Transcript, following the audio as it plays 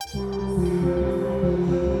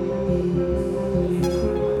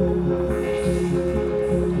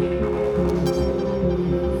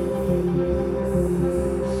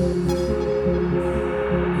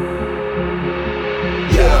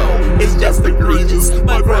It's just egregious.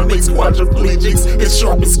 My grind makes quadriplegics. Its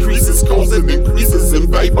sharpest creases causing increases in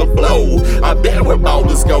vapor flow. I bet where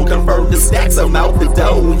boulders go, confirm the stacks, I'm out the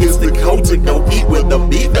dough. Here's the code to go eat with the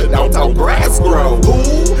beef and out how grass grow.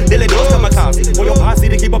 Ooh, Dealin Dubbs kamikaze. On your posse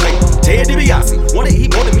to keep a bait. Ted DiBiase. Wanna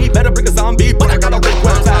eat more than me, better bring a zombie. But I got a red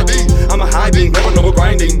web ID. I'm a high beam, paranormal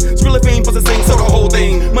grinding. Skrill a fiend for the sing, so the whole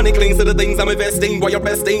thing. Money cleans to the things I'm investing. While you're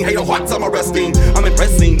resting, hate the hearts I'm arresting. I'm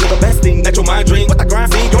impressing, you're the best thing that your mind dream. With the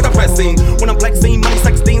grind scene, you're depressing. When I'm flexing, money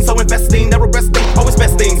 16, so investing, never resting, always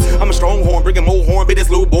besting. I'm a strong horn, bringing more horn, be this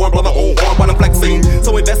lube born, blow the whole horn while I'm flexing.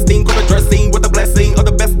 So investing, corporate dressing, with the blessing of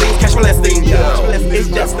the best things, cash molesting. It's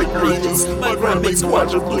just egregious. My grind makes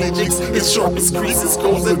quadriplegics. Its sharpest creases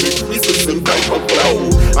causing increases in vapor flow.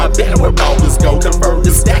 I bet where boulders go, confirm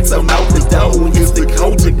the stacks, I'm out the dough. Here's the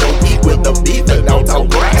code to go eat with the beef and out how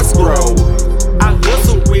grass grow. I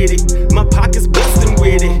hustle with it, my pockets bustin'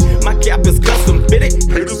 with it. My cap is custom fitted.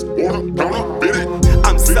 Haters wanna counterfeit it.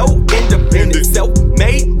 I'm so independent,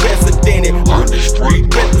 self-made, resident On the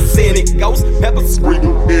street, represented. Ghost pepper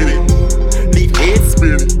screaming in it. leave head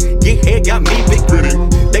Spinning, get head got me big. grinning.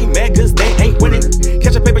 They mad cause they ain't winning.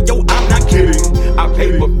 Catch a paper, yo, I'm not kidding. I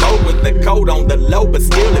pay for both with the code on the low, but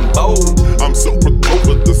still in bold. I'm so provoked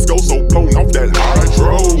with the skull so blown off that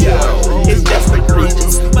hydro. It's just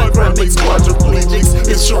egregious. My grind makes quadriplegics.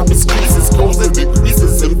 Its sharpest creases causing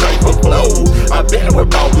increases in vapor flow. I bet where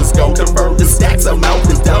boulders go, confirm the stacks, I'm out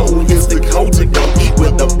the dough. Here's the code to go eat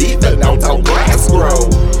with the beef and out how grass grow.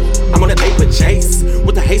 I'm on a paper chase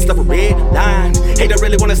with the haste of a red line. Hater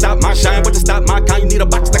really wanna stop my shine, but to stop my kind, you need a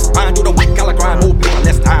box that's fine. Do the white collar grind, more paper,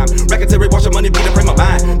 less time. Racketeering, wash your money, be the frame of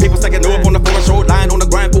mind. People stacking up on the forest short line, on the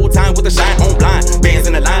grind full time with the shine on blind. Bands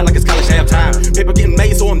in the line like it's college halftime. Paper getting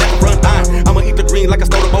made, so I'm at the front line. I'ma eat the green like I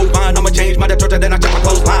stole the bovine. I'ma change my detergent, then I check my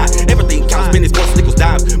clothesline. Everything counts, business, points, nickels,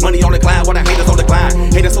 dimes. Money on the climb, while the haters on decline.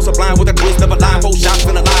 Haters so sublime with a twist of a line. 4 shots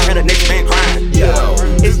in a line, had a next man crying.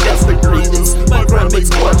 It's just egregious. My grind makes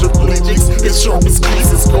quadriplegics. Its sharpest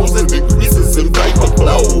creases causing increases in vapor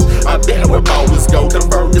flow. I bet where boulders go,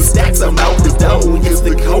 confirm the stacks, I'm out the dough. Here's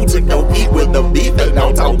the code to go eat with the beef and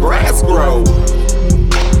out how grass grow.